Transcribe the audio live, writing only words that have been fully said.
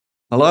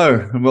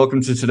Hello, and welcome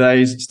to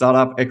today's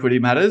Startup Equity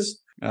Matters,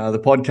 the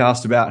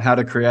podcast about how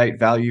to create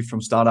value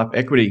from startup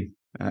equity.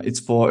 It's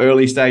for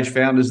early stage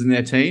founders and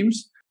their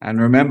teams. And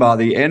remember,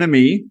 the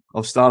enemy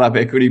of Startup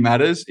Equity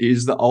Matters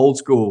is the old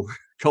school,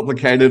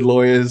 complicated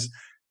lawyers,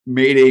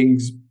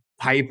 meetings,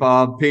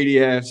 paper,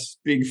 PDFs,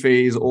 big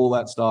fees, all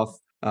that stuff.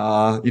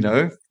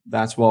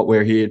 That's what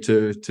we're here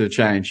to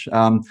change.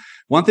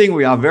 One thing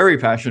we are very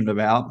passionate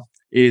about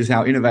is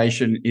how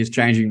innovation is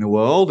changing the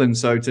world. And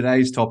so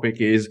today's topic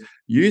is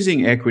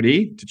using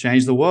equity to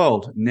change the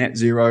world, net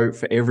zero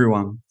for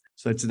everyone.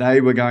 So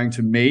today we're going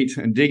to meet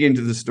and dig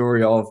into the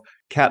story of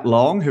Kat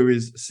Long, who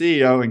is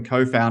CEO and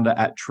co-founder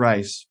at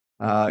Trace.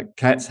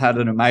 Kat's had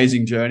an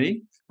amazing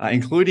journey,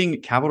 including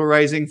capital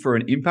raising for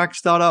an impact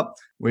startup,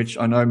 which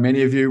I know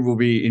many of you will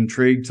be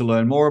intrigued to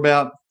learn more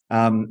about.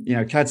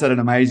 Kat's had an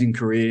amazing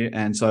career.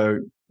 And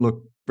so,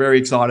 look, very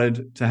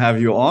excited to have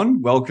you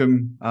on.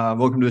 Welcome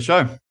to the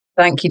show.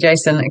 Thank you,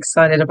 Jason.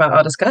 Excited about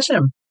our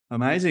discussion.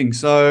 Amazing.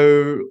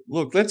 So,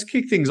 look, let's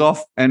kick things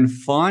off and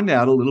find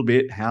out a little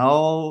bit,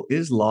 how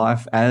is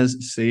life as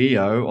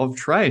CEO of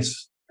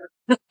Trace?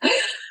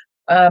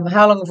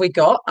 How long have we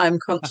got? I'm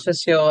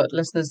conscious your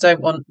listeners don't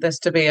want this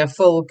to be a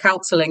full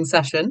counselling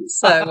session.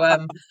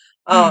 So,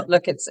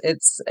 look,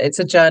 it's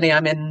a journey.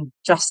 I'm in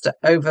just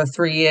over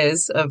 3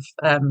 years of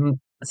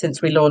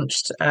since we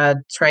launched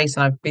Trace,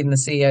 and I've been the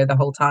CEO the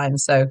whole time.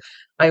 So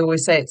I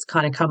always say it's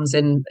kind of comes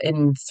in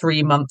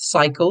 3-month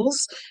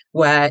cycles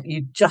where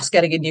you're just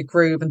getting in your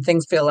groove and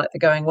things feel like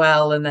they're going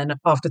well. And then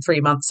after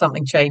 3 months,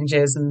 something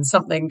changes and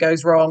something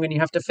goes wrong and you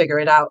have to figure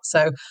it out.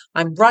 So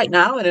I'm right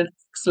now in an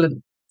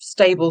excellent,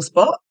 stable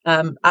spot.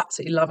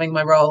 Absolutely loving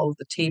my role.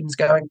 The team's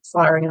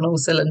firing on all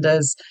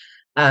cylinders.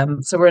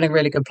 So we're in a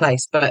really good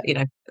place. But,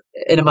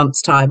 in a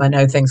month's time, I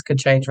know things could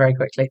change very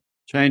quickly.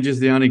 Change is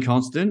the only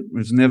constant.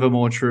 It's never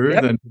more true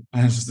than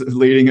as the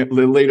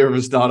leader of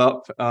a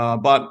startup.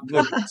 But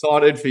look,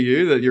 excited for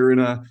you that you're in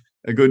a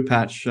good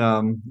patch.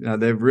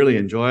 They're really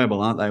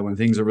enjoyable, aren't they, when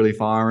things are really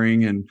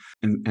firing and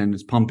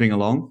it's pumping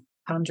along?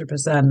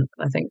 100%.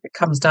 I think it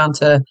comes down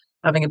to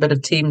having a bit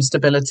of team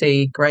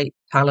stability, great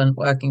talent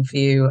working for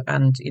you,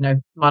 and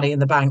money in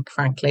the bank,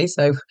 frankly.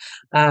 So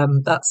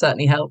that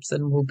certainly helps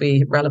and will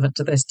be relevant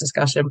to this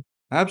discussion.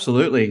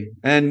 Absolutely.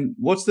 And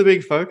what's the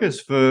big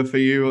focus for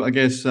you, I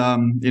guess,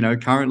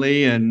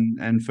 currently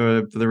and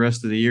for the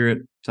rest of the year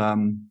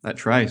at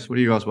Trace? What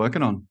are you guys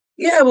working on?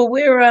 Yeah, well,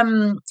 we're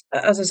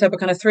as I said, we're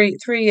kind of three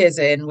years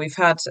in. We've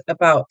had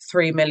about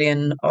 3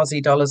 million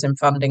Aussie dollars in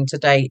funding to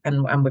date,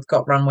 and we've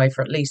got runway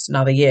for at least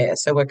another year.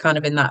 So we're kind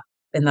of in that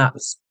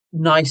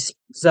nice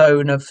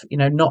zone of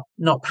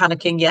not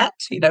panicking yet.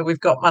 We've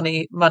got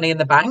money in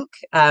the bank,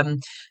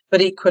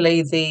 but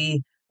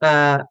equally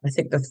I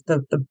think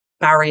the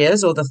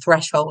barriers or the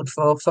threshold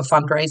for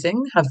fundraising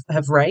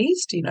have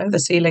raised. The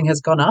ceiling has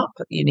gone up.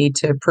 You need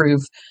to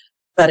prove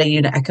better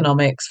unit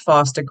economics,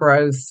 faster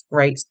growth,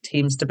 great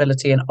team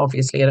stability, and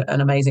obviously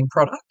an amazing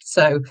product.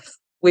 So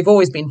we've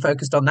always been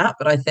focused on that,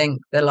 but I think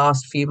the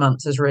last few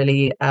months has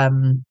really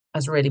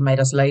made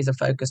us laser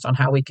focused on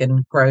how we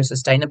can grow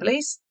sustainably.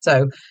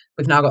 So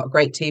we've now got a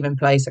great team in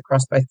place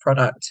across both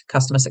product,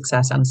 customer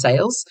success, and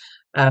sales.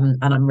 And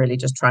I'm really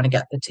just trying to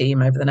get the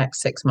team over the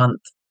next 6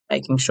 months,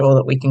 making sure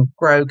that we can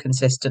grow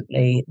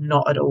consistently,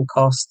 not at all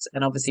costs,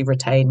 and obviously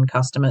retain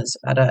customers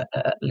at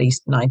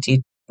least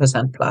 90%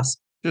 plus.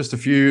 Just a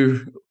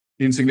few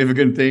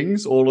insignificant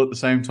things all at the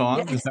same time.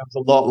 Yes. It sounds a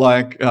lot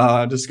like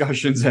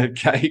discussions at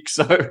Cake,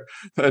 so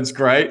that's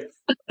great.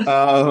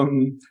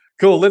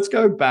 Cool. Let's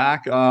go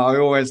back. I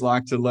always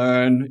like to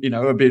learn,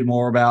 a bit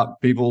more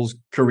about people's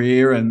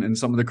career and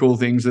some of the cool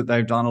things that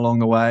they've done along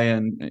the way.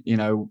 And,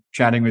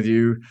 chatting with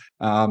you,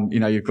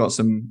 you've got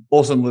some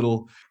awesome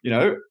little,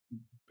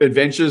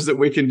 adventures that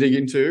we can dig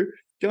into.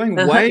 Going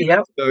way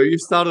back, though, you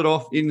started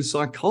off in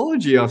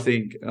psychology, I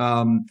think.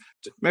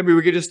 Maybe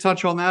we could just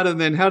touch on that, and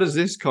then how does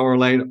this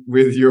correlate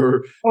with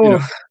your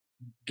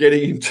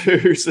getting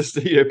into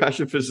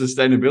passion for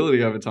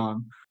sustainability over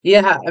time?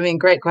 Yeah, I mean,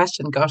 great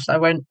question. Gosh, I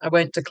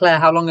won't declare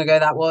how long ago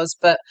that was,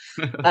 but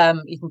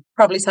you can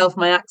probably tell from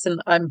my accent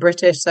I'm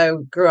British, so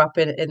grew up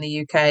in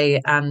the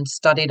UK and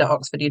studied at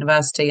Oxford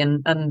University,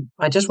 and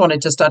I just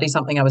wanted to study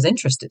something I was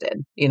interested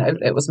in.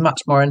 It was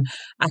much more an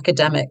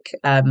academic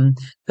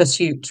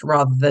pursuit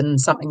rather than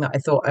something that I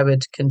thought I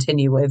would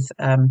continue with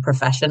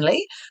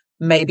professionally.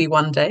 Maybe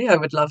one day I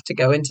would love to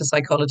go into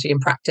psychology and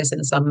practice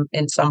in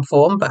some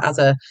form, but as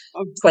a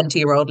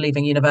 20-year-old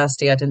leaving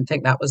university, I didn't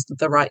think that was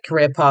the right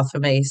career path for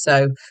me.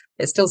 So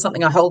it's still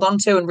something I hold on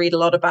to and read a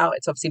lot about.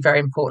 It's obviously very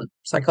important.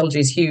 Psychology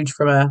is huge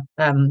from a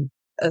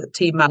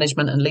team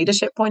management and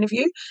leadership point of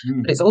view,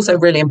 but it's also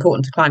really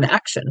important to climate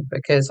action,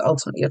 because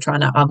ultimately you're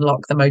trying to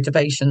unlock the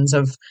motivations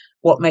of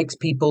what makes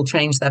people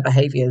change their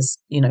behaviors,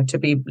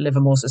 to live a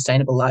more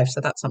sustainable life.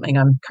 So that's something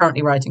I'm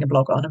currently writing a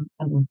blog on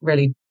and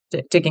really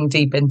digging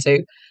deep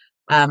into.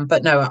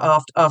 But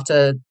no,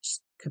 after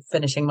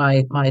finishing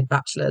my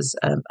bachelor's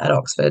at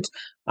Oxford,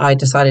 I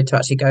decided to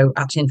actually go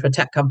into a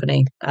tech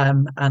company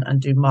and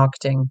do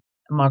marketing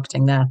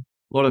there.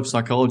 A lot of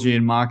psychology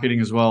and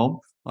marketing as well.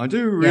 I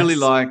do really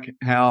Yes. like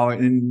how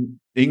in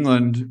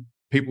England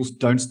people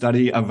don't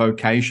study a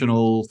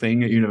vocational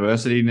thing at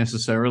university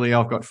necessarily.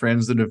 I've got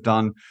friends that have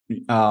done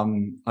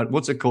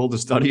what's it called, the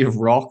study of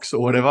rocks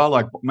or whatever,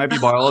 like maybe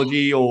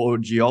biology or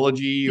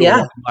geology or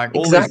Yeah, like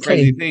all these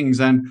crazy exactly. things.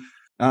 And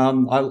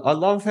I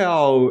love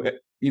how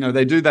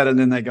they do that and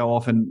then they go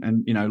off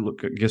and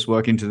look, I guess,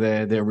 work into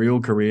their real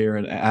career,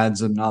 and it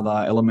adds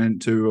another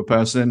element to a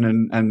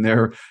person and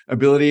their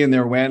ability and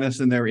their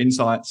awareness and their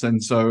insights.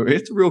 And so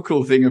it's a real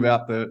cool thing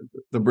about the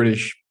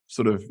British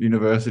sort of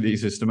university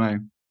system, eh?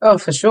 Oh,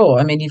 for sure.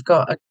 I mean, you've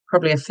got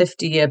probably a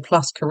 50-year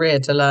plus career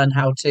to learn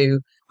how to,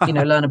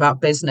 learn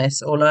about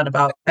business or learn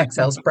about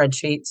Excel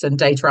spreadsheets and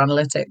data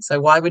analytics. So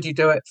why would you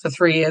do it for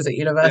 3 years at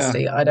Yeah.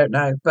 university? I don't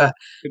know. But,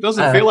 It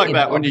doesn't feel like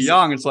that when you're obviously,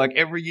 young. It's like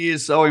every year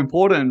is so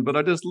important, but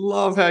I just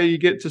love how you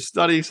get to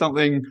study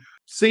something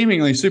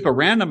seemingly super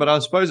random, but I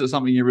suppose it's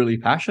something you're really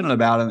passionate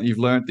about and that you've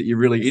learned that you're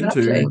really into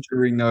exactly.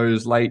 during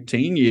those late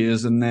teen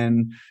years. And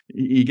then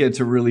you get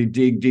to really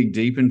dig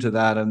deep into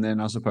that. And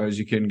then I suppose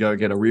you can go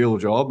get a real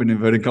job, in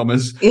inverted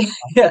commas,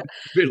 Yeah. a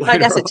bit I later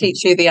guess it on.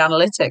 teaches you the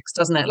analytics,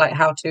 doesn't it? Like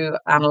how to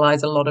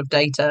analyze a lot of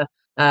data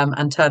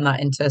and turn that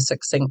into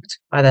succinct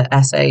either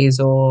essays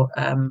or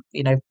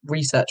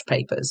research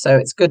papers. So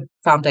it's good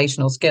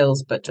foundational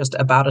skills, but just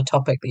about a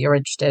topic that you're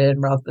interested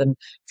in, rather than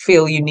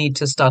feel you need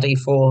to study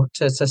for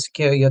to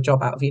secure your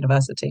job out of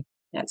university.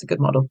 Yeah, it's a good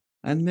model.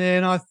 And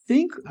then I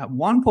think at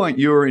one point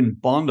you were in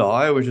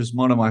Bondi, which is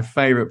one of my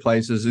favorite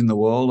places in the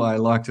world. I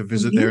like to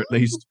visit there at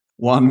least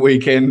one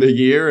weekend a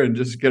year and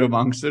just get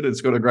amongst it.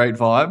 It's got a great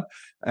vibe.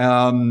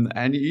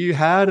 And you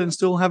had and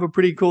still have a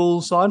pretty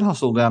cool side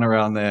hustle down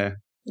around there.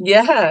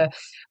 Yeah,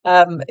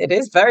 it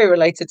is very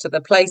related to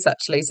the place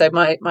actually. So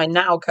my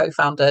now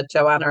co-founder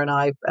Joanna and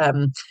I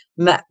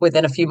met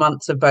within a few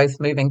months of both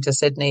moving to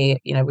Sydney.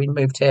 We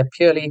moved here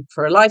purely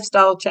for a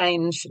lifestyle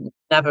change,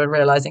 never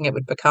realizing it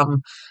would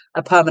become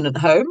a permanent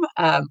home.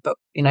 But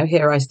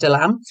here I still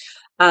am.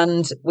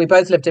 And we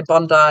both lived in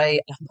Bondi.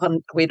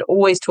 We'd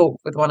always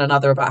talked with one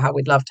another about how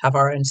we'd love to have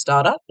our own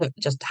startup, but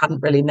just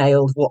hadn't really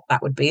nailed what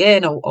that would be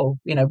in, or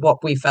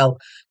what we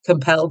felt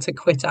compelled to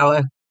quit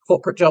our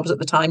corporate jobs at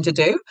the time to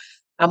do.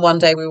 And one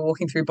day we were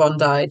walking through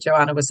Bondi.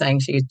 Joanna was saying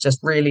she just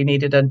really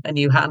needed a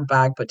new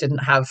handbag, but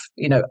didn't have,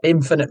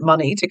 infinite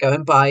money to go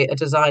and buy a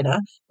designer,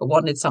 but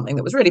wanted something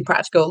that was really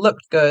practical,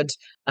 looked good,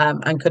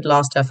 and could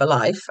last her for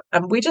life.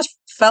 And we just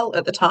felt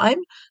at the time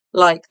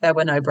like there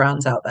were no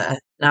brands out there.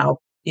 Now,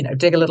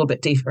 dig a little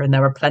bit deeper, and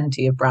there are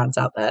plenty of brands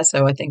out there.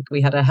 So I think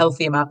we had a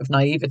healthy amount of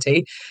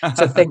naivety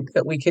to think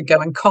that we could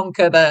go and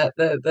conquer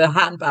the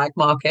handbag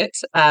market.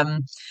 I'd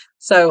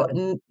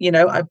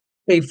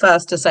be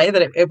first to say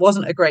that it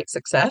wasn't a great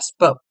success,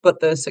 but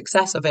the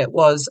success of it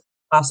was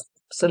us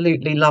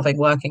absolutely loving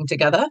working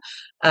together,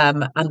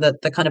 and that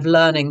the kind of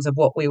learnings of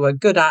what we were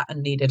good at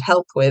and needed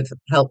help with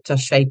helped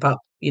us shape up,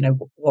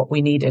 what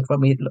we needed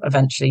when we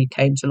eventually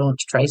came to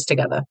launch Trace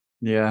together.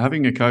 Yeah,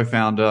 having a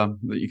co-founder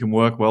that you can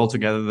work well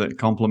together that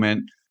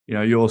complement,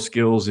 your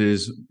skills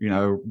is,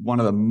 one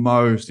of the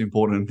most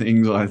important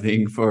things I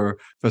think for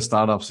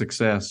startup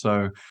success.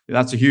 So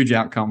that's a huge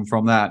outcome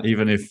from that,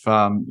 even if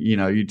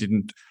you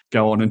didn't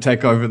go on and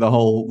take over the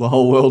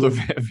whole world of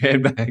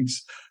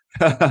handbags.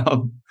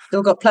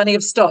 Still got plenty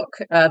of stock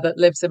that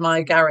lives in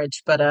my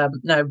garage, but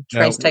no, Now,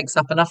 Trace takes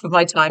up enough of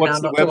my time now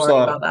what's the not to worry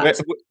website? about that.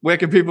 Where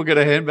can people get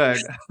a handbag?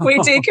 We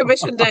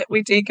decommissioned it.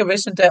 We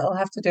decommissioned it. I'll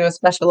have to do a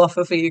special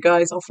offer for you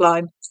guys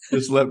offline.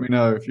 Just let me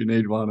know if you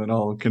need one and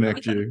I'll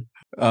connect you.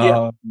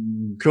 Yeah.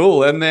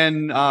 Cool. And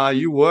then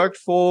you worked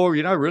for,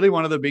 really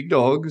one of the big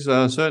dogs,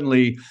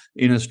 certainly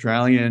in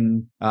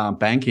Australian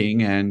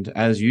banking. And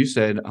as you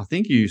said, I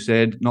think you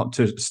said, not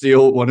to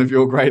steal one of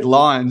your great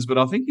lines, but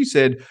I think you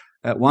said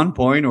at one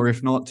point, or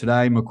if not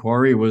today,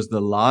 Macquarie was the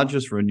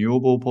largest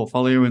renewable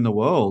portfolio in the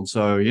world.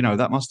 So,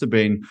 that must have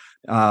been,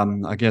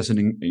 I guess,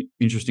 an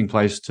interesting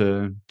place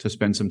to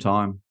spend some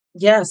time.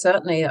 Yeah,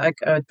 certainly.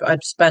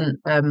 I've spent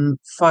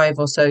 5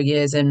 or so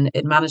years in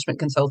management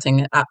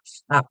consulting at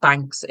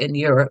banks in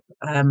Europe,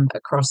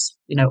 across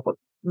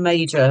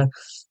major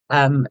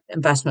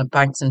investment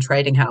banks and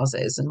trading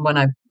houses. And when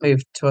I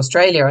moved to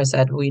Australia, I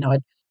said, well,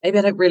 maybe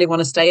I don't really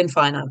want to stay in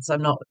finance. I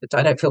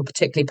don't feel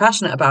particularly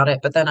passionate about it.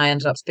 But then I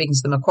ended up speaking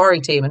to the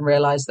Macquarie team and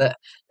realized that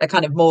they're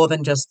kind of more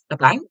than just a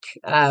bank.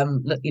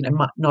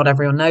 Not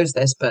everyone knows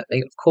this, but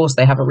of course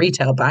they have a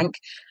retail bank,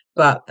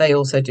 but they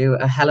also do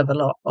a hell of a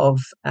lot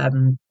of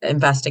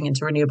investing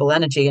into renewable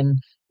energy, and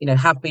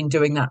have been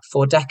doing that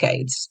for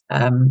decades.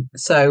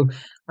 So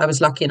I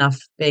was lucky enough,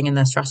 being in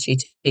their strategy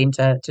team,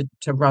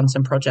 to run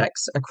some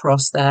projects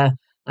across their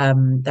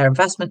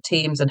investment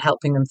teams and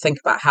helping them think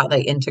about how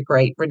they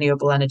integrate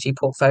renewable energy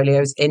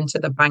portfolios into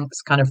the bank's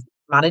kind of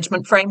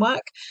management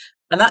framework.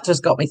 And that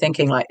just got me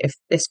thinking, like,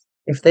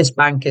 if this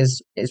bank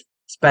is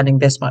spending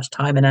this much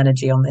time and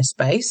energy on this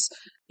space,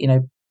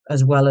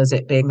 as well as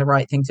it being the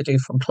right thing to do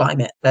from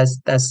climate, there's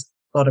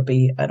got to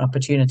be an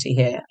opportunity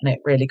here. And it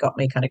really got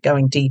me kind of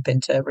going deep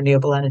into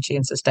renewable energy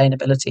and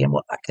sustainability and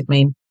what that could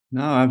mean.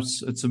 No,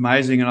 it's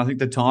amazing, and I think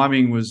the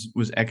timing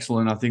was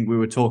excellent. I think we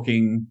were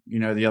talking,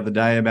 the other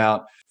day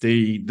about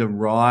the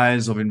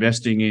rise of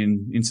investing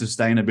in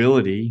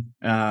sustainability.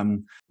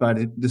 But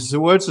the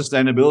word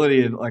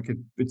sustainability,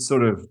 it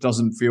sort of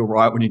doesn't feel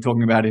right when you're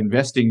talking about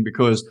investing,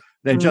 because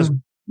they're just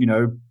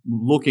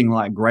looking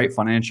like great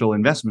financial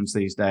investments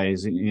these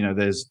days.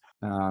 There's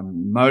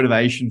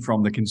motivation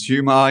from the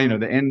consumer,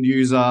 the end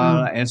user,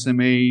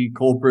 SME,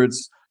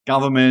 corporates,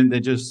 government.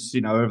 They're just,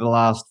 over the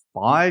last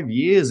 5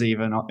 years,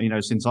 even,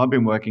 since I've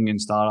been working in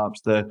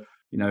startups, to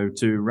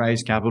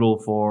raise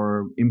capital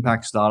for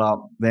impact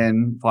startup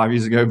then 5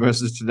 years ago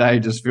versus today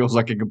just feels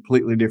like a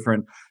completely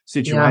different Yeah,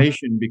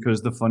 situation,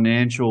 because the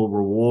financial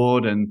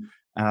reward and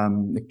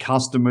the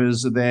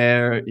customers are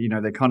there,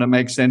 they kind of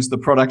make sense. The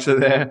products are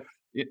there,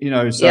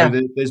 so yeah.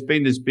 there's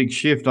been this big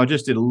shift. I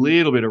just did a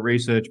little bit of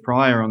research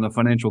prior on the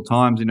Financial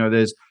Times.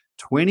 There's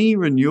 20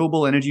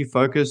 renewable energy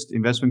focused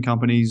investment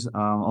companies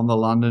on the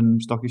London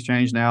Stock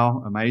Exchange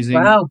now.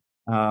 Amazing. Wow.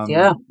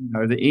 Yeah.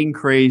 The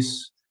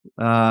increase,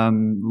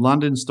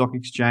 London Stock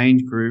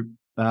Exchange Group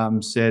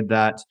said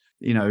that,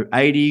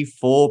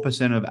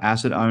 84% of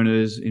asset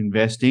owners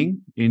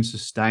investing in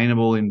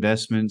sustainable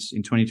investments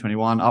in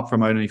 2021, up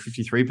from only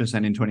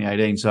 53% in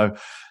 2018. So,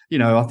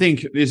 I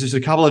think there's just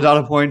a couple of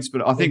data points,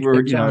 but I think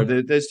Big jump.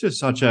 there's just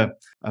such a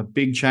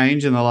big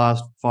change in the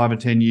last 5 or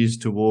 10 years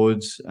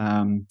towards,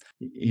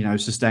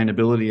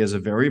 sustainability as a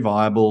very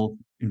viable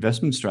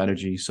investment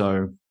strategy.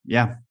 So,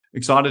 yeah,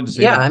 excited to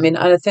see Yeah, that. I mean,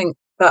 and I think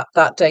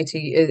that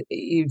data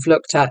you've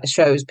looked at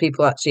shows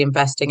people actually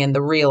investing in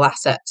the real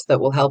assets that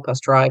will help us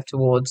drive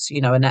towards,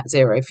 a net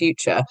zero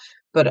future.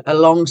 But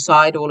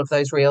alongside all of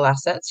those real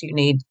assets, you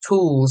need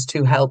tools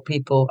to help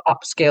people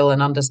upskill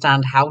and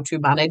understand how to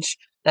manage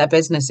their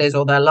businesses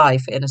or their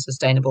life in a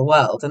sustainable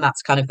world. And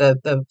that's kind of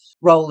the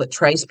role that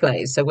Trace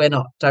plays. So we're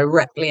not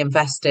directly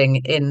investing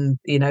in,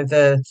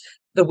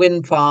 the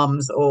wind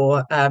farms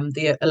or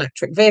the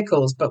electric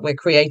vehicles, but we're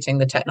creating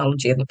the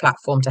technology and the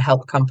platform to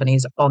help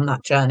companies on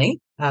that journey.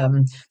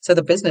 So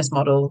the business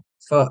model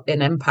for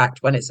in Impact,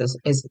 when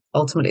is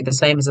ultimately the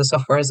same as a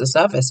software as a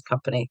service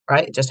company,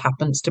 right? It just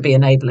happens to be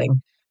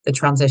enabling the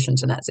transition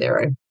to net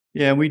zero.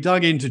 Yeah, we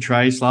dug into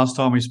Trace last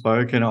time we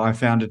spoke, and I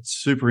found it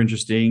super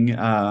interesting.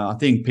 I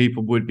think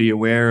people would be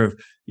aware of,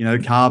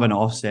 carbon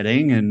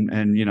offsetting,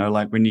 and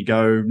like when you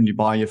go and you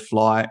buy your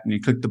flight and you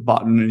click the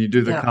button and you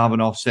do the Yeah. carbon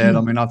offset.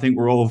 I mean, I think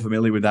we're all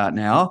familiar with that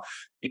now.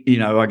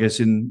 I guess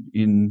in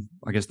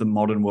the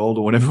modern world,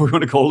 or whatever we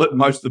want to call it,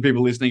 most of the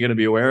people listening are going to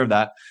be aware of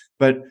that.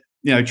 But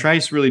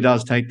Trace really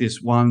does take this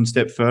one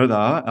step further.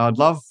 I'd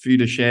love for you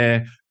to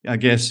share, I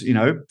guess,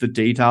 the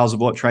details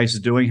of what Trace is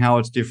doing, how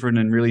it's different,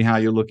 and really how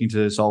you're looking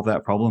to solve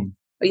that problem.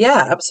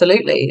 Yeah,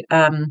 absolutely.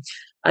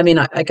 I mean,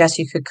 I guess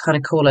you could kind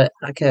of call it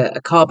like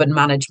a carbon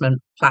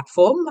management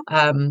platform.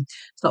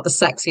 It's not the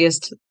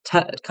sexiest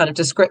kind of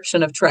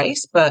description of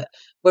Trace, but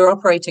we're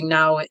operating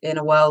now in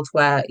a world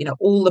where,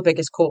 all the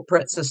biggest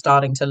corporates are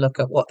starting to look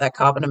at what their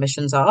carbon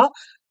emissions are.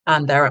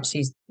 And they're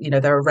actually,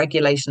 there are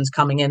regulations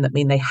coming in that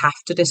mean they have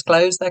to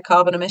disclose their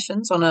carbon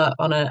emissions on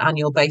an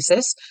annual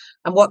basis.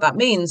 And what that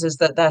means is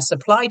that their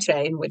supply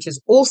chain, which is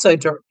also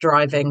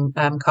driving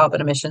carbon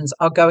emissions,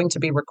 are going to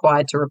be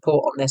required to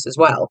report on this as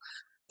well.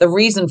 The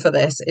reason for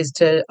this is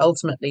to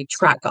ultimately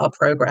track our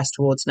progress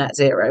towards net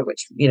zero,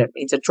 which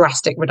means a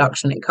drastic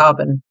reduction in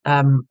carbon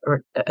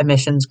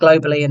emissions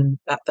globally, and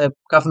at the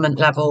government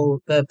level,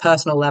 the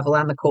personal level,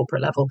 and the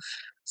corporate level.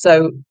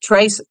 So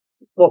Trace,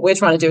 what we're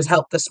trying to do is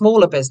help the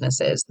smaller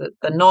businesses,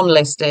 the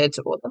non-listed,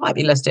 or they might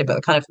be listed, but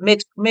the kind of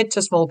mid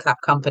to small cap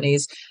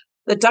companies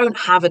that don't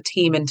have a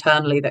team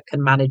internally that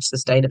can manage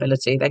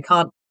sustainability. They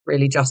can't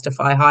really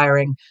justify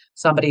hiring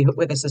somebody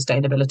with a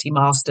sustainability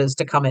master's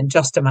to come in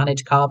just to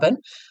manage carbon.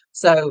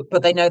 So,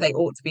 but they know they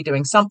ought to be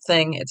doing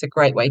something. It's a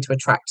great way to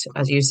attract,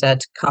 as you said,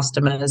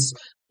 customers,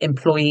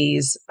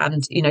 employees,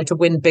 and to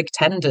win big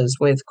tenders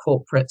with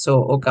corporates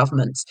or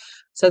governments.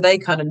 So they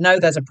kind of know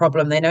there's a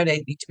problem. They know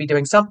they need to be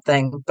doing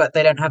something, but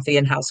they don't have the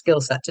in-house skill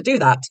set to do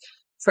that.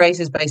 Trace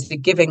is basically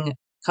giving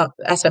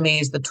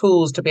SMEs the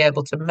tools to be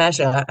able to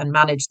measure and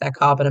manage their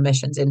carbon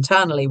emissions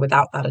internally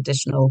without that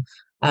additional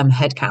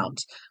headcount.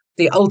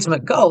 The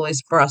ultimate goal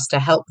is for us to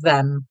help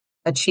them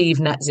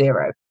achieve net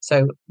zero.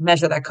 So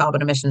measure their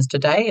carbon emissions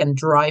today and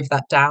drive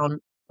that down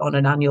on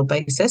an annual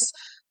basis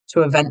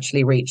to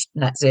eventually reach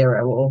net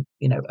zero, or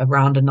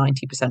around a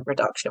 90%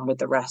 reduction, with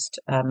the rest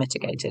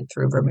mitigated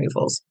through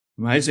removals.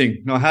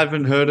 Amazing. No, I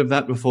haven't heard of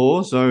that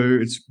before, so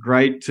it's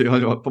great to.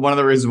 One of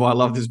the reasons why I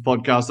love this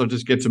podcast, I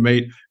just get to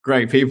meet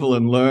great people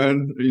and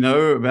learn,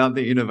 about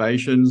the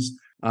innovations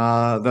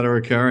that are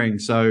occurring.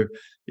 So,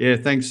 yeah,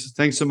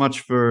 thanks so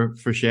much for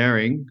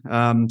sharing.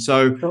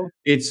 So Cool.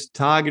 it's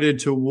targeted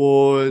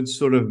towards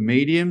sort of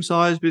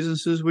medium-sized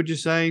businesses. Would you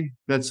say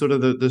that's sort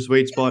of the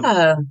sweet spot?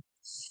 Yeah,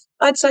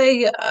 I'd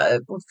say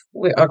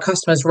our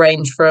customers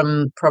range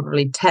from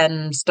probably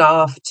 10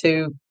 staff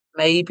to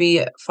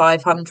maybe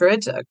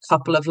 500, a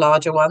couple of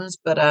larger ones.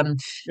 But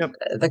Yep.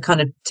 the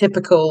kind of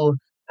typical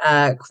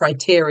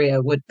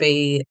criteria would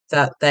be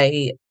that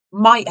they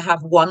might have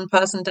one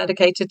person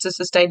dedicated to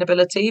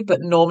sustainability, but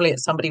normally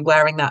it's somebody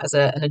wearing that as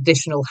an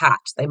additional hat.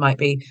 They might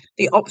be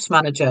the ops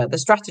manager, the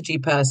strategy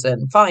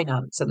person,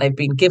 finance, and they've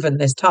been given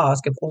this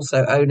task of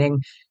also owning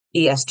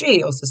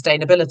ESG or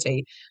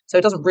sustainability. So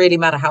it doesn't really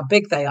matter how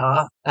big they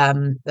are.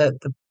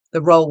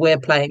 The role we're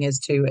playing is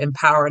to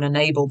empower and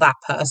enable that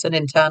person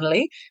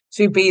internally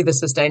to be the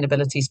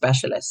sustainability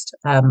specialist.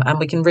 And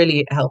we can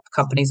really help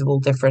companies of all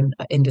different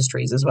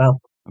industries as well.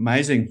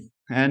 Amazing.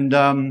 And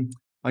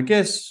I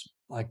guess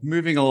like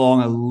moving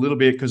along a little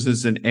bit, because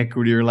it's an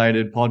equity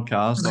related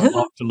podcast, I'd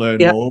love to learn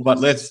Yeah. more, but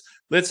let's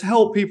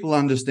help people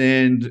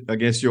understand, I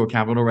guess, your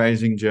capital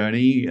raising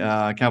journey.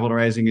 Capital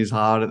raising is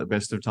hard at the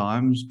best of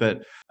times, but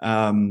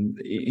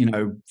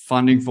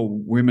funding for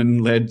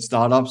women-led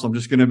startups, I'm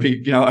just going to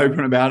be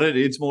open about it.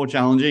 It's more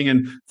challenging,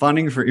 and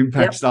funding for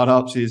impact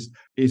startups is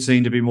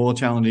seen to be more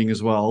challenging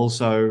as well.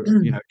 So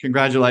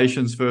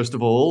congratulations first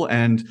of all,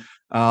 and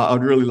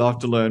I'd really love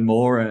to learn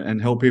more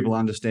and help people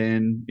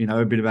understand,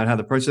 a bit about how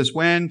the process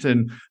went,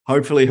 and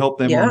hopefully help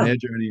them on their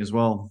journey as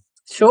well.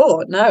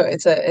 Sure. No,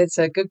 it's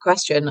a good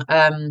question.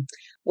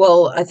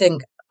 Well, I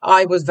think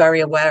I was very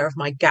aware of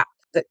my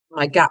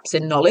gaps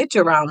in knowledge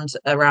around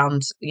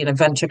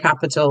venture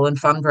capital and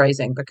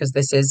fundraising, because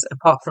this is,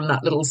 apart from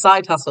that little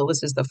side hustle,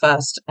 this is the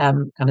first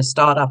kind of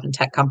startup and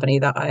tech company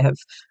that I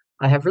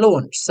have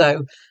launched.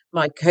 So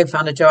my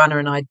co-founder Joanna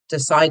and I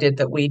decided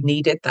that we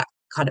needed that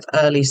kind of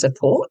early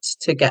support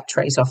to get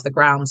Trace off the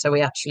ground. So we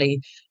actually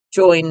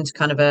joined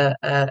kind of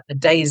a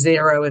day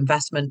zero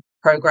investment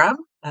program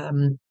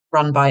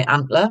run by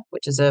Antler,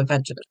 which is a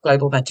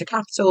global venture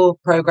capital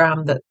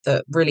program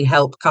that really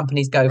help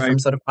companies go from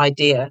sort of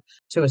idea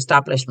to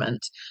establishment.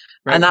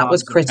 And that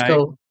was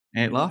critical.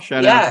 Antler,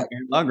 shout out to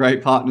Antler,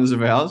 great partners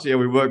of ours. Yeah,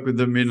 we work with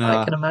them in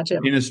I can imagine.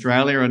 in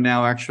Australia, and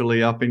now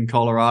actually up in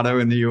Colorado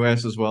in the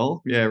US as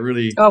well. Yeah,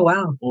 really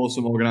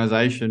awesome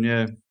organization.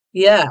 Yeah.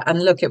 Yeah,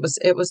 and look, it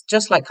was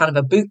just like kind of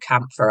a boot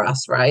camp for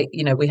us, right?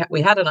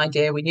 We had an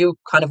idea, we knew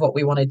kind of what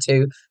we wanted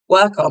to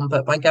work on,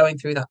 but by going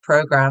through that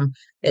program,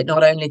 it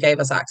not only gave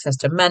us access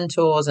to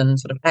mentors and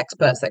sort of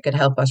experts that could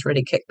help us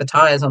really kick the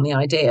tires on the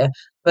idea,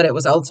 but it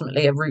was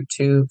ultimately a route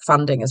to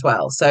funding as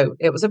well. So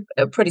it was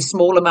a pretty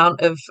small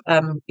amount of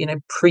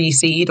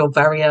pre-seed or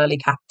very early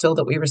capital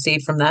that we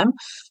received from them.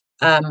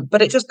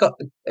 But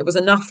it was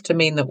enough to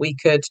mean that we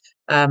could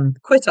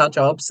quit our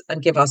jobs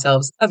and give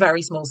ourselves a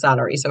very small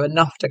salary. So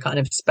enough to kind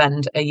of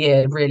spend a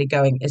year really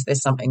going, is this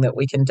something that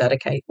we can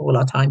dedicate all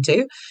our time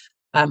to?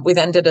 We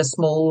then did a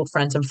small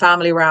friends and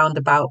family round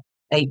about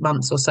 8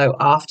 months or so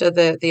after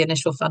the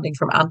initial funding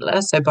from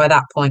Antler. So by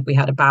that point, we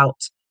had about,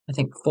 I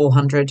think,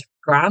 400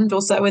 grand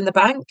or so in the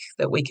bank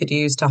that we could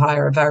use to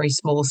hire a very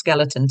small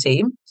skeleton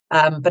team.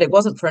 But it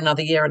wasn't for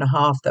another year and a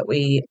half that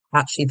we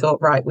actually thought,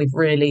 right, we've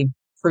really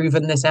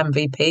proven this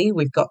MVP.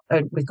 We've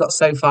got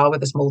so far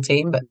with a small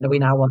team, but we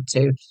now want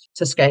to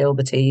scale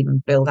the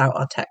team, build out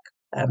our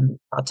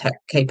tech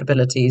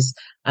capabilities,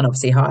 and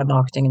obviously hire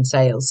marketing and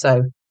sales.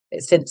 So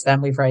since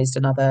then, we've raised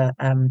another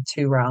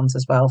 2 rounds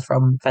as well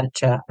from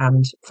venture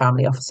and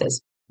family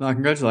offices. No,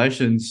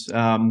 congratulations.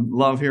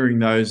 Love hearing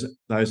those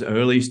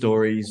early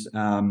stories.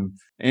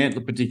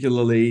 Antler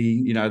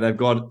particularly, they've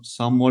got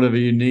somewhat of a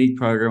unique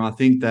program. I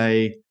think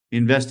they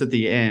invest at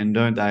the end,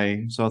 don't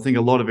they? So I think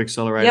a lot of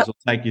accelerators will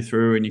take you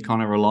through, and you're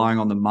kind of relying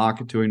on the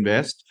market to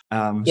invest.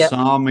 Some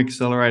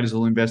accelerators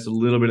will invest a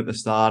little bit at the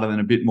start and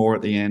then a bit more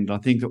at the end. I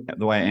think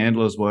the way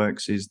Antler's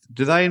works is,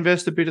 do they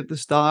invest a bit at the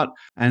start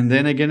and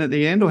then again at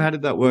the end, or how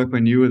did that work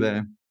when you were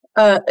there?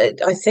 I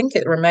think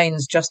it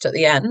remains just at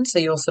the end. So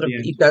you're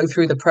you go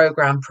through the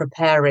program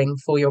preparing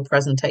for your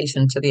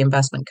presentation to the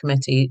investment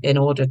committee in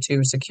order to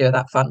secure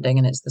that funding.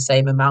 And it's the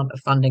same amount of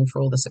funding for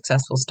all the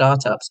successful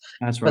startups.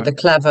 That's right. But the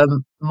clever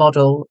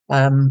model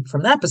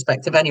from their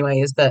perspective anyway,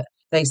 is that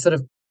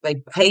they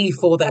pay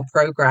for their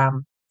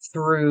program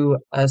through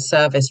a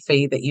service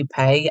fee that you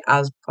pay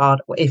as part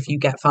if you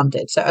get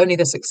funded. So only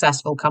the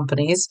successful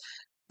companies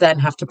then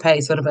have to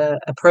pay sort of a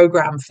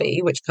program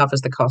fee, which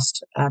covers the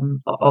cost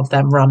of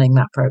them running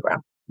that program.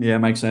 Yeah,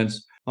 makes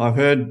sense. I've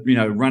heard,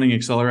 running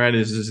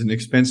accelerators is an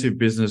expensive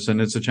business and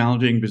it's a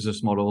challenging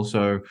business model.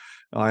 So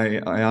I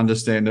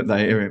understand that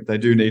they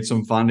do need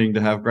some funding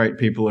to have great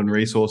people and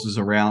resources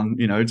around,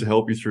 to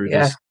help you through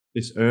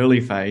this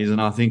early phase.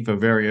 And I think for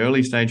very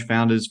early stage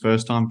founders,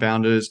 first time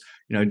founders,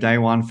 day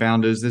one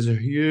founders, there's a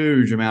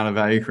huge amount of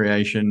value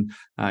creation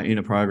in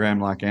a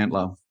program like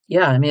Antler.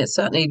 Yeah, I mean, it's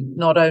certainly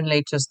not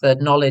only just the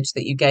knowledge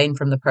that you gain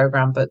from the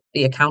program, but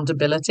the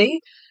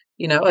accountability.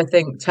 I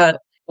think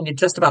when you're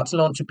just about to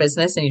launch a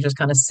business and you just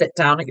kind of sit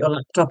down at your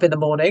laptop in the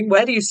morning,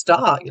 where do you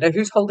start?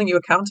 Who's holding you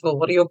accountable?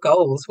 What are your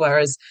goals?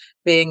 Whereas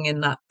being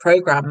in that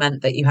program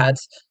meant that you had,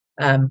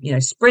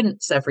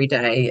 sprints every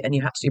day, and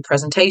you had to do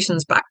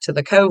presentations back to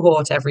the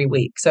cohort every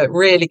week. So it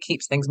really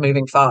keeps things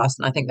moving fast.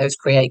 And I think those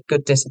create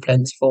good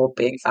disciplines for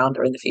being a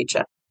founder in the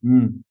future.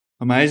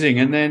 Amazing.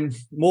 And then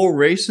more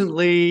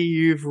recently,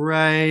 you've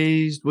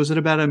raised, was it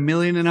about $1.5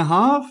 million?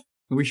 Are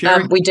we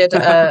sharing? We did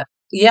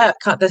Yeah,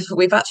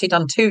 we've actually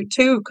done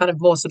two kind of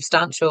more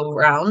substantial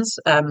rounds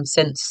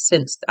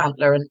since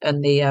Antler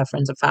and the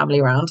Friends and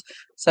Family round.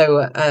 So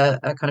a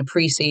kind of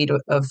pre-seed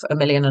of 1.5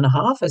 million,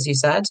 as you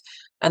said,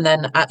 and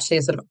then actually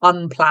a sort of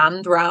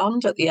unplanned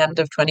round at the end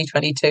of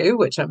 2022,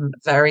 which I'm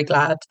very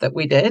glad that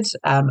we did.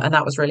 And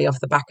that was really off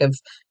the back of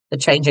the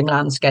changing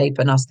landscape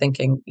and us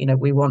thinking,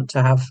 we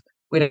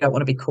don't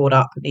want to be caught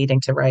up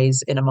needing to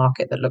raise in a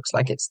market that looks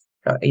like it's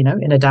in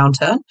a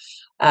downturn.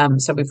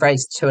 So we've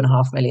raised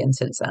 2.5 million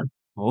since then.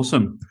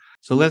 Awesome.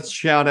 So let's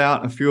shout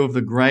out a few of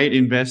the great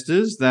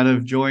investors that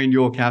have joined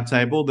your cap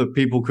table that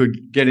people could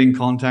get in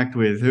contact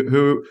with.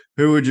 Who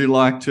would you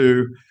like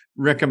to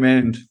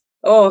recommend?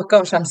 Oh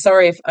gosh, I'm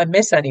sorry if I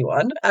miss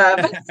anyone.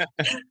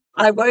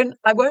 I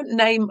won't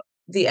name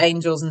the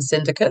angels and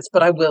syndicates,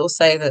 but I will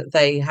say that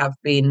they have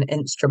been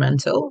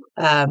instrumental.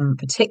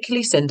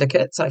 Particularly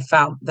syndicates. I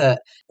found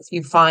that if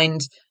you find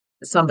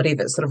somebody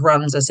that sort of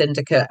runs a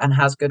syndicate and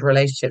has good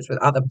relationships with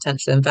other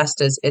potential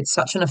investors, it's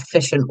such an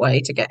efficient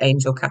way to get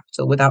angel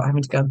capital without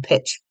having to go and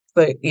pitch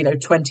for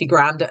 20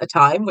 grand at a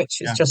time,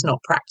 which is just not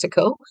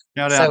practical.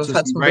 Shout So out we've to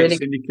had some some great really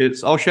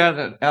syndicates. I'll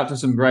shout out to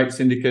some great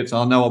syndicates.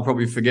 I know I'll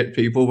probably forget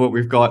people, but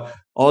we've got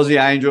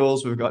Aussie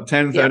Angels, we've got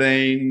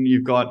 1013,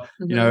 you've got,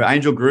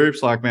 angel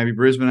groups like maybe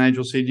Brisbane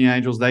Angels, Sydney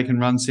Angels, they can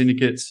run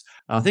syndicates.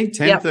 I think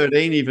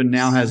 1013 even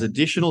now has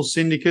additional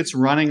syndicates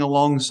running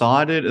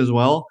alongside it as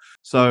well.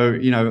 So,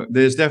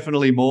 there's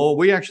definitely more.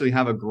 We actually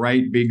have a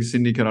great big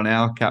syndicate on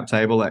our cap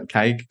table at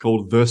Cake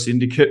called The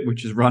Syndicate,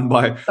 which is run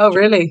by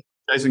really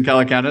Jason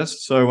Calacanis.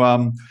 So,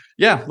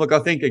 look, I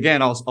think,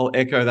 again, I'll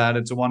echo that.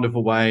 It's a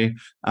wonderful way,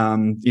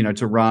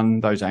 to run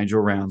those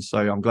angel rounds. So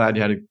I'm glad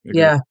you had a good with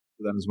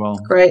them as well.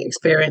 Great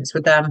experience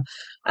with them.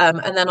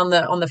 And then on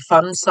the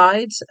fund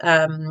side,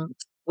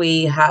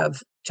 we have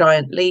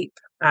Giant Leap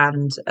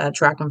and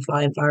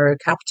Dragonfly and Viro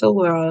Capital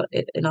were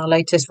in our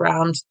latest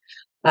round.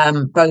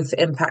 Both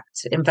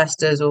impact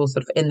investors or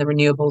sort of in the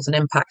renewables and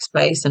impact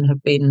space and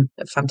have been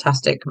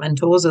fantastic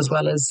mentors as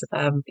well as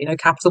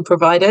capital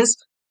providers.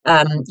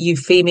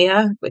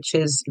 Euphemia, which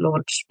is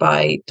launched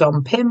by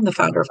Dom Pym, the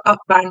founder of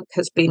Upbank,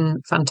 has been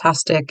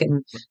fantastic,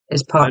 and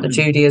his partner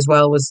Judy as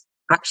well was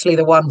actually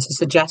the one to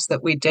suggest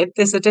that we did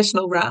this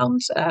additional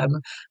round,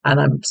 and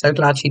I'm so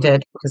glad she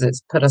did because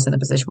it's put us in the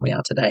position we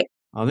are today.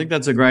 I think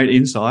that's a great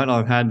insight.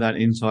 I've had that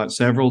insight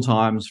several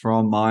times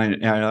from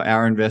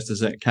our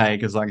investors at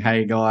Cake. It's like,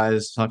 hey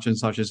guys, such and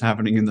such is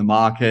happening in the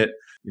market.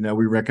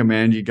 We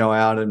recommend you go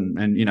out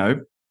and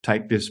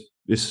take this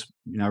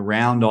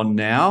round on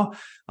now.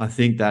 I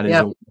think that is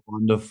a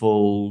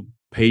wonderful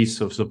piece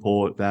of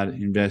support that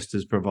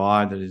investors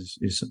provide that is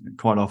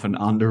quite often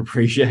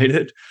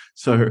underappreciated.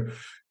 So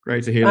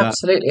great to hear that.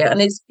 Absolutely.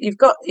 And it's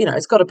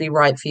got to be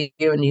right for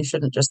you, and you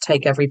shouldn't just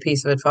take every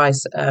piece of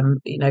advice,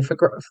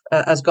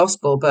 as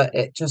gospel. But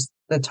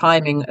the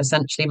timing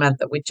essentially meant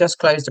that we just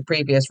closed a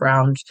previous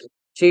round.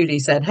 Judy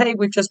said, "Hey,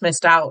 we've just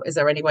missed out. Is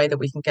there any way that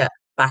we can get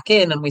back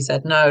in?" And we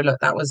said, "No, look,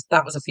 that was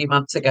a few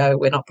months ago.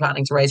 We're not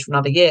planning to raise for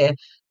another year."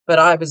 But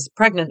I was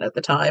pregnant at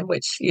the time,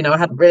 which I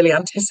hadn't really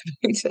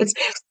anticipated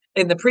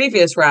in the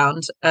previous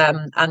round,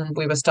 and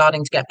we were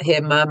starting to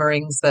hear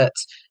murmurings that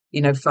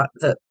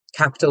that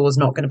capital was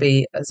not going to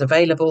be as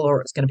available, or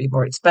it's going to be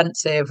more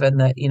expensive, and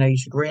that you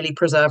should really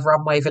preserve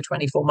runway for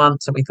 24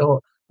 months. And we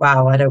thought,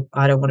 wow, I don't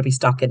want to be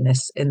stuck in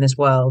this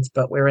world,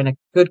 but we're in a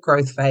good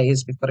growth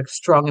phase. We've got a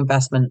strong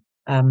investment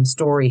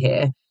story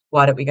here.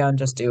 Why don't we go and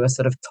just do a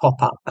sort of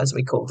top up, as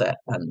we called it?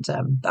 And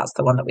that's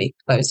the one that we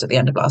closed at the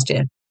end of last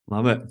year.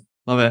 Love it.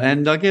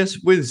 And I guess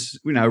with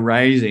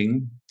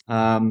raising,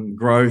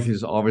 growth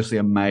is obviously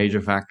a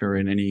major factor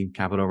in any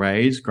capital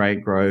raise.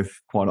 Great growth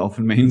quite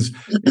often means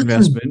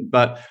investment,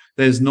 but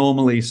there's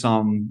normally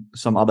some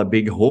other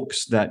big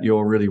hooks that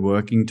you're really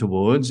working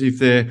towards. If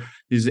there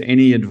is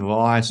any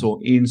advice or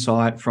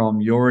insight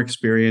from your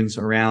experience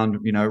around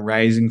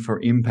raising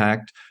for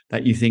impact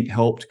that you think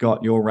helped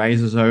got your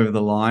raises over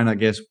the line, I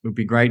guess it would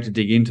be great to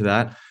dig into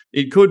that.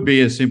 It could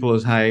be as simple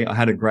as, hey, I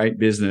had a great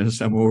business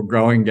and we were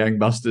growing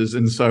gangbusters,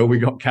 and so we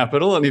got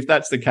capital. And if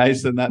that's the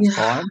case, then that's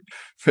fine.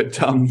 But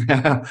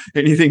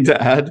anything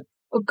to add?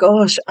 Oh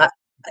gosh,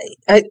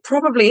 it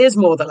probably is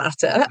more the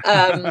latter.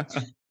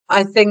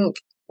 I think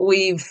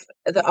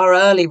our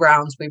early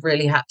rounds, we've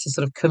really had to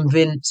sort of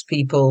convince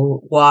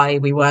people why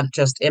we weren't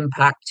just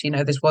impact.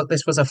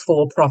 This was a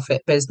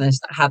for-profit business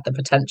that had the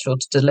potential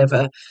to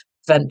deliver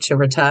venture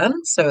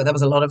returns. So there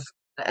was a lot of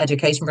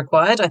education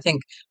required. I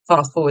think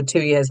fast forward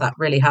 2 years, that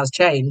really has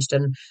changed.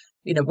 And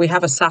we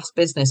have a SaaS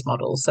business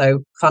model, so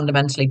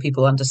fundamentally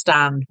people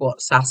understand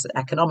what SaaS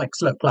economics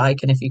look like,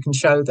 and if you can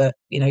show that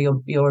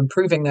you're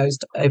improving those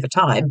over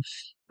time,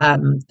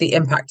 the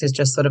impact is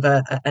just sort of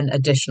an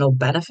additional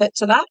benefit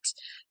to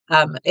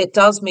that. It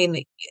does mean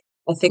that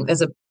I think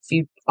if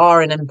you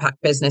are an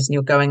impact business and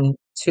you're going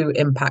to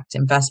impact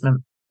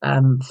investment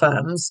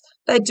firms,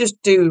 they just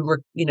do,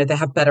 they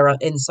have better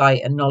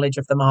insight and knowledge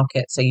of the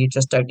market. So you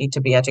just don't need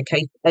to be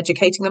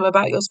educating them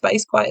about your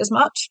space quite as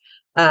much,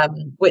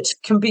 which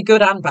can be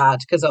good and bad,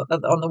 because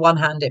on the one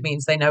hand, it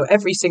means they know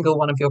every single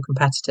one of your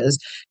competitors.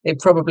 They've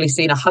probably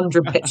seen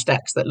 100 pitch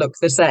decks that look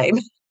the same.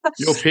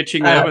 You're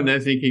pitching them and they're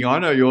thinking, I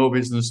know your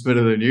business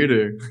better than you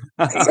do.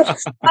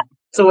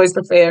 It's always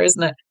the fear,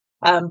 isn't it?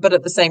 But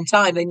at the same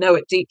time, they know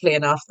it deeply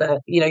enough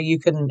that, you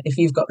can, if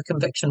you've got the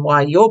conviction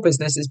why your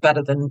business is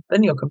better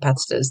than your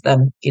competitors,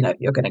 then,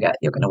 you're going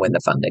to win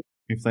the funding.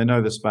 If they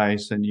know the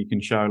space, then you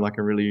can show like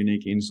a really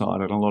unique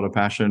insight and a lot of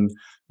passion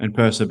and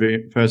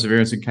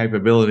perseverance and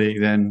capability,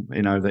 then,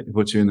 that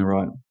puts you in the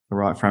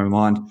right frame of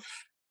mind.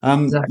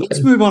 Exactly.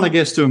 Let's move on, I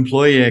guess, to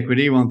employee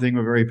equity. One thing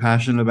we're very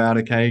passionate about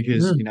at Cake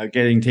is,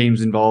 getting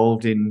teams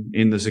involved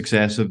in the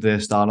success of their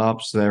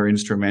startups. They're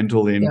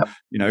instrumental in,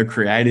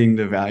 creating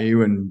the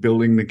value and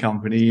building the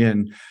company.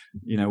 And,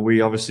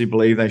 we obviously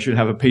believe they should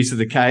have a piece of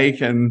the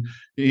cake. And,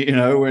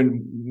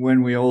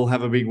 when we all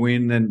have a big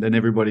win, then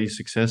everybody's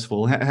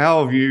successful.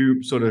 How have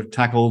you sort of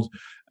tackled,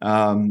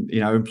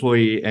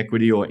 employee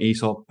equity or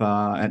ESOP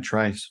at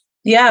Trace?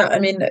 Yeah, I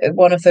mean,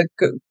 one of the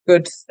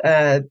good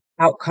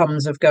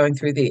outcomes of going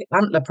through the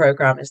Antler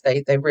program is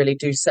they really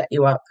do set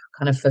you up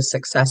kind of for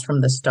success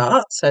from the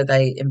start. So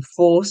they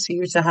enforce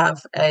you to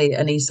have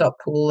an ESOP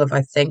pool of,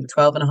 I think,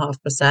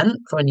 12.5%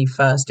 when you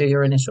first do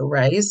your initial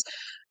raise.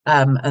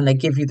 And they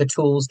give you the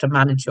tools to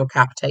manage your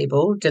cap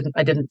table.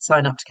 I didn't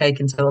sign up to Cake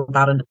until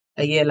about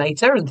a year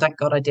later, and thank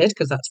God I did,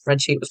 because that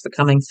spreadsheet was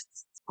becoming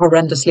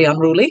horrendously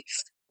unruly.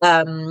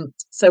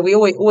 So we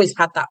always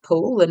had that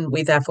pool, and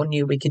we therefore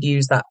knew we could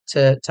use that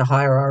to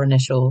hire our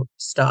initial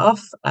staff.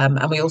 And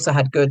we also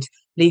had good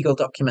legal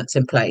documents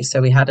in place.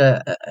 So we had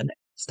a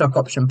stock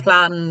option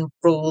plan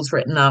rules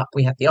written up.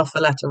 We had the offer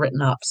letter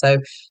written up. So,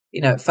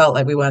 it felt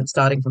like we weren't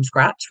starting from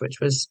scratch,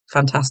 which was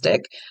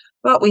fantastic.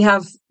 But we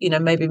have,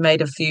 maybe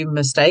made a few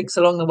mistakes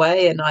along the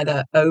way and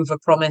either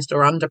over-promised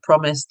or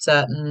under-promised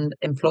certain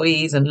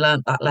employees and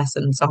learnt that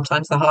lesson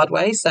sometimes the hard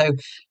way. So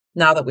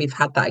now that we've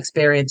had that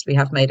experience, we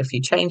have made a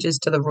few changes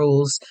to the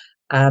rules,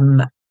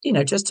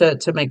 just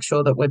to make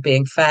sure that we're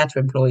being fair to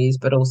employees,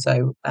 but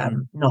also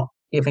not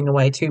giving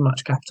away too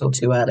much capital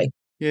too early.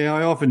 Yeah,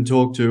 I often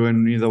talk to,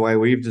 and the way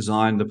we've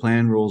designed the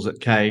plan rules at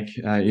Cake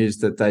is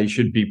that they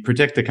should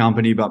protect the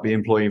company, but be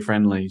employee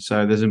friendly.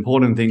 So there's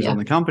important things on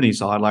the company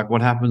side, like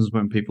what happens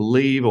when people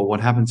leave or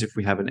what happens if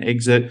we have an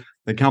exit.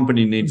 The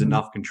company needs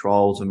enough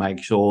control to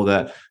make sure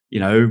that,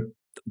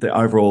 the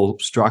overall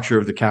structure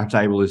of the cap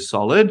table is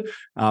solid.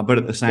 But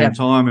at the same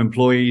time,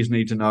 employees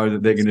need to know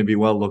that they're going to be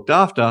well looked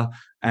after.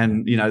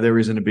 And, there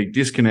isn't a big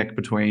disconnect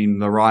between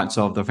the rights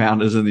of the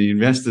founders and the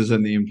investors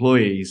and the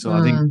employees. So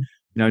I think,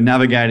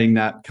 navigating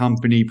that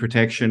company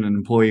protection and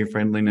employee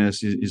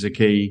friendliness is a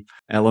key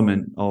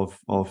element of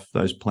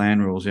those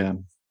plan rules. Yeah.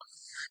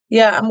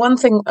 Yeah. And one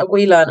thing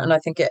we learned, and I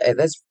think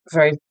there's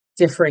very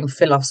differing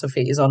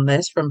philosophies on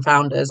this from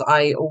founders.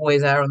 I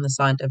always err on the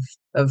side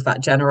of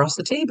that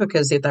generosity,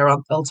 because they're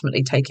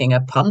ultimately taking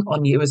a punt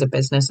on you as a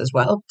business as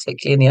well,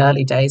 particularly in the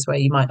early days where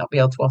you might not be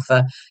able to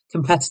offer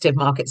competitive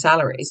market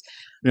salaries.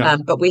 Yeah.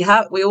 But we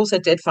also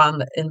did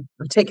find that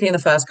particularly in the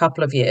first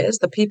couple of years,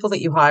 the people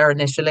that you hire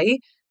initially,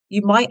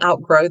 you might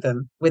outgrow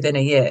them within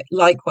a year.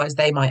 Likewise,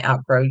 they might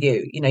outgrow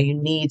you.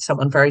 You need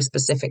someone very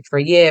specific for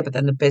a year, but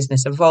then the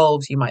business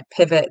evolves, you might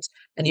pivot,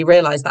 and you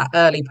realize that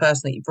early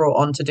person that you brought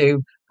on to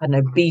do, I don't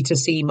know,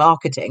 B2C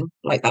marketing,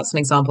 like that's an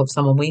example of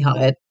someone we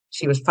hired.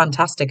 She was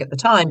fantastic at the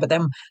time, but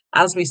then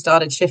as we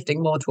started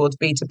shifting more towards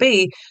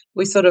B2B,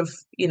 we sort of,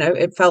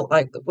 it felt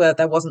like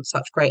there wasn't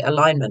such great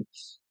alignment.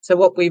 So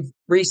what we've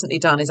recently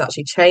done is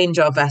actually change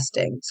our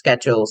vesting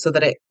schedule so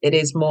that it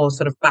is more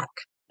sort of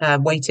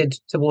weighted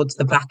towards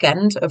the back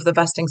end of the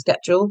vesting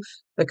schedule,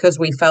 because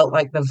we felt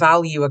like the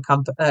value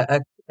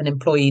an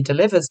employee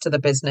delivers to the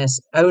business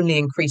only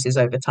increases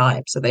over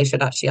time. So they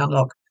should actually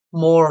unlock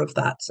more of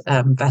that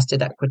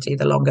vested equity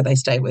the longer they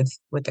stay with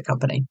the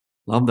company.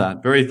 Love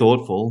that. Very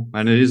thoughtful.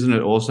 And isn't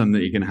it awesome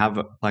that you can have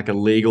like a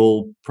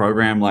legal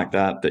program like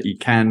that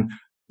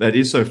that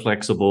is so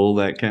flexible,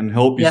 that can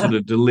help you sort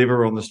of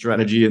deliver on the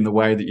strategy in the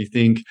way that you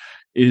think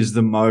is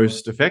the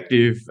most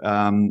effective.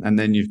 And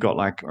then you've got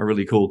like a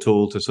really cool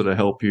tool to sort of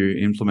help you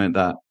implement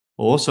that.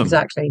 Awesome.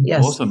 Exactly.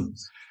 Yes. Awesome.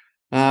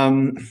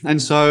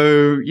 And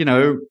so,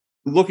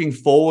 looking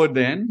forward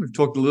then, we've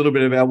talked a little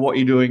bit about what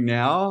you're doing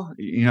now.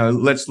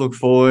 Let's look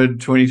forward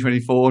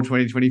 2024,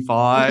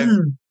 2025.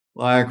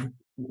 Like,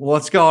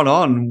 what's going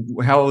on?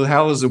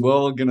 How is the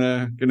world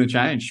gonna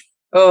change?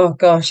 Oh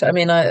gosh, I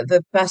mean,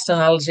 the best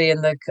analogy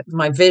and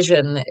my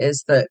vision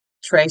is that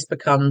Trace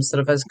becomes sort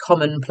of as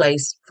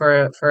commonplace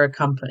for a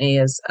company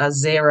as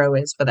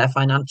Xero is for their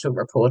financial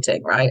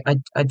reporting, right?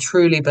 I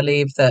truly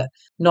believe that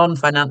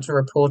non-financial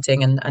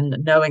reporting and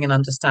knowing and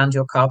understand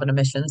your carbon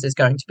emissions is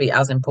going to be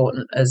as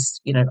important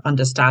as,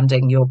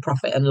 understanding your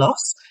profit and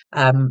loss.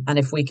 And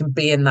if we can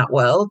be in that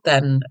world,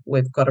 then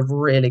we've got a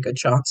really good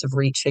chance of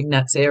reaching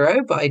net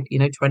zero by,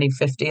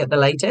 2050 at the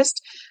latest.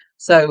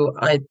 So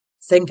I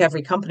think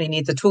every company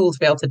needs a tool to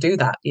be able to do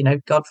that.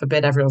 God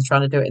forbid everyone's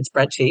trying to do it in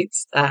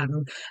spreadsheets,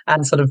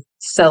 and sort of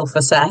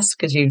self-assess,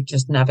 because you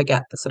just never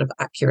get the sort of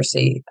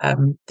accuracy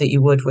that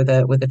you would with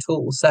a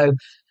tool. So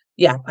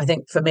yeah, I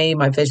think for me,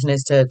 my vision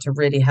is to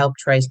really help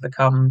Trace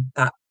become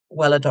that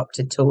well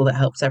adopted tool that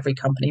helps every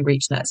company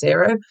reach net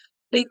zero,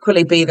 but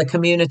equally be the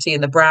community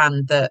and the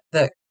brand that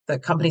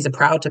companies are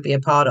proud to be a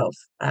part of.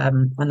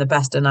 And the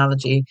best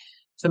analogy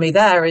for me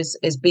there is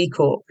B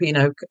Corp.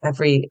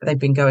 They've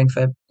been going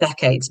for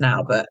decades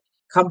now, but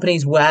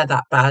companies wear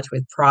that badge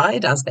with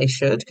pride, as they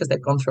should, because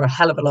they've gone through a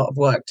hell of a lot of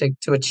work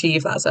to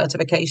achieve that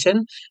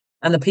certification.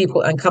 And the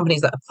people and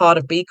companies that are part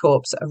of B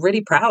Corps are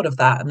really proud of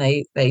that, and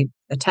they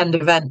attend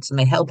events and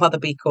they help other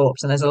B Corps,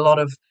 and there's a lot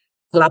of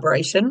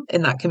collaboration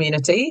in that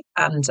community.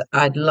 And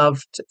I'd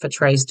love for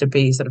Trace to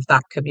be sort of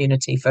that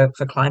community for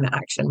climate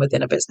action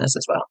within a business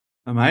as well.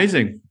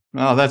 Amazing.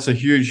 Oh, that's a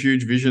huge,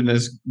 huge vision.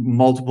 There's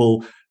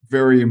multiple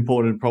very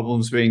important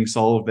problems being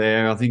solved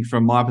there. I think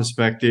from my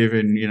perspective,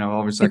 and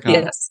obviously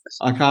Yes.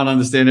 I can't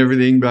understand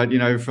everything, but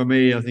for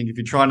me, I think if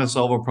you're trying to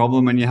solve a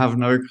problem and you have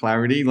no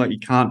clarity, like you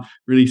can't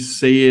really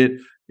see it,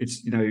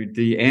 it's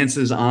the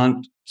answers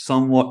aren't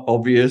somewhat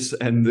obvious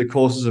and the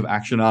courses of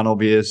action aren't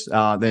obvious,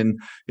 then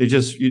you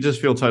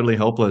just feel totally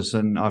helpless.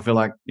 And I feel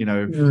like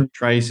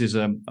Trace is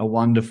a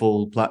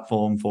wonderful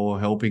platform for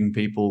helping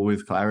people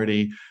with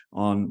clarity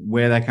on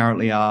where they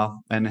currently are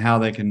and how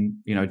they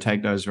can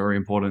take those very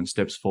important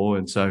steps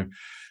forward. So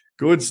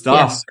good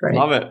stuff. Yes, great.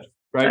 Love it.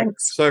 Great.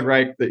 Thanks. So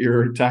great that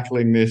you're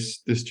tackling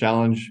this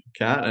challenge,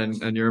 Kat,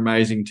 and your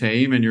amazing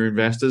team and your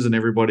investors and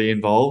everybody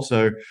involved.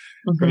 So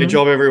great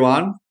job,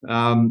 everyone.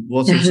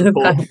 Lots of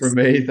support from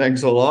me.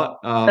 Thanks a lot.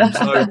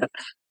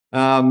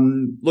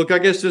 Look, I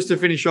guess just to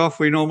finish off,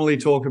 we normally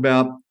talk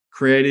about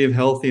creative,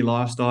 healthy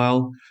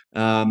lifestyle,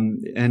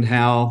 and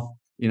how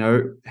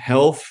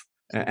health,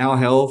 our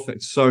health,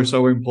 it's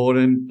so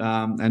important,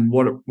 and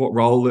what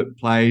role it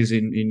plays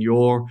in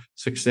your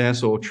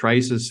success or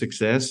Trace's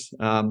success.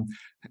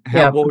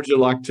 What would you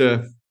like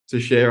to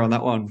share on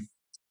that one?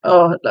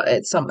 Oh,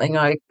 it's something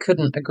I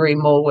couldn't agree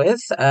more with.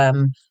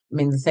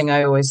 The thing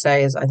I always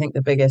say is I think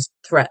the biggest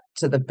threat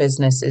to the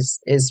business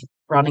is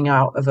running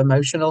out of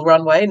emotional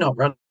runway, not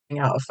running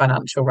out of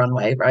financial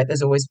runway, right?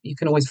 You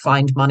can always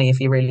find money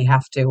if you really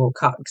have to, or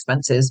cut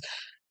expenses,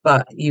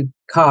 but you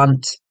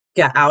can't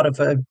get out of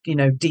a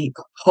deep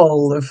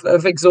hole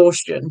of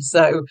exhaustion.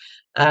 So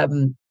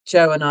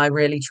Joe and I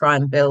really try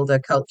and build a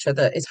culture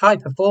that is high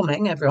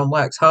performing. Everyone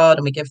works hard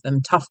and we give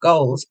them tough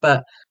goals,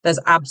 but there's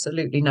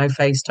absolutely no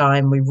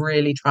FaceTime. We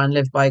really try and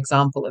live by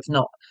example of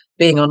not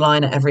being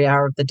online at every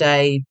hour of the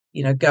day,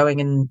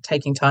 going and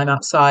taking time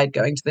outside,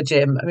 going to the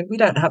gym. We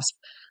don't have,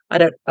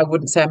 I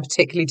wouldn't say I'm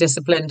particularly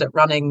disciplined at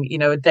running,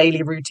 a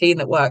daily routine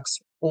that works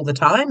all the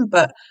time,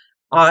 but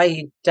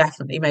I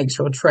definitely make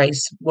sure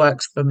Trace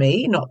works for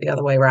me, not the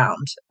other way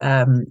around.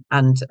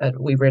 And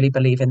we really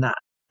believe in that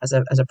as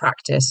a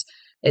practice.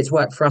 It's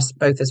worked for us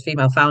both as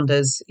female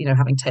founders,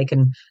 having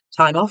taken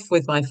time off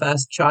with my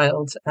first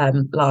child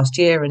last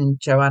year, and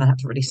Joanna had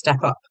to really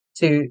step up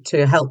to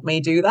help me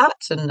do that,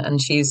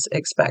 and she's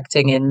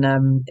expecting in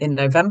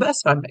November,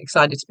 so I'm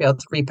excited to be able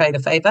to repay the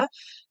favor.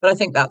 But I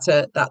think that's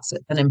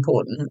an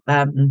important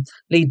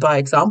lead by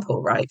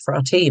example, right, for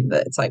our team,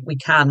 that it's like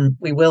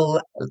we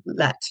will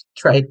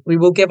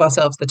give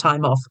ourselves the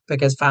time off,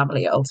 because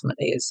family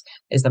ultimately is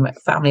the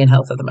family and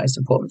health are the most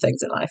important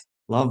things in life.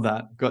 Love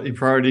that. Got your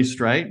priorities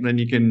straight, then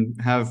you can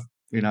have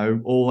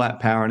all that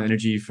power and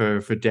energy for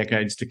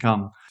decades to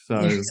come. So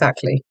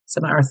exactly, it's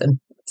a marathon.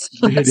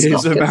 It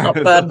is a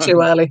marathon. Not burn too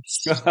early.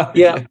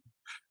 Yeah.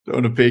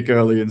 Don't want to peak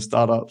early in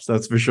startups,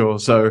 that's for sure.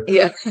 So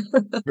yeah.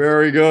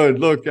 Very good.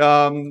 Look,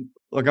 I'm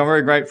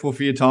very grateful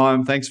for your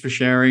time. Thanks for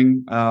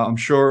sharing. I'm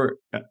sure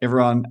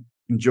everyone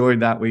enjoyed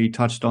that. We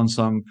touched on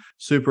some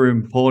super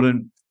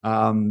important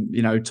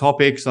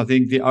topics. I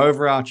think the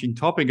overarching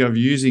topic of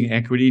using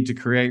equity to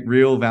create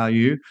real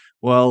value.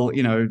 Well,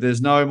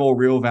 there's no more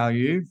real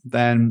value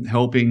than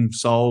helping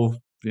solve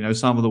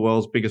some of the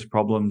world's biggest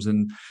problems.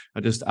 And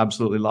I just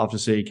absolutely love to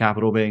see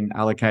capital being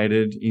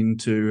allocated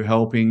into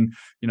helping,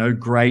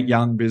 great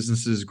young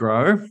businesses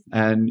grow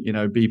and,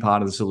 be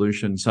part of the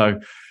solution. So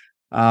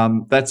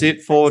that's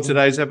it for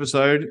today's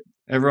episode,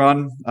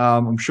 everyone.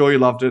 I'm sure you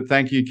loved it.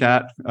 Thank you,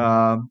 Kat.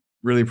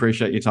 Really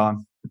appreciate your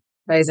time.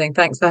 Amazing.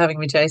 Thanks for having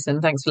me,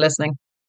 Jason. Thanks for listening.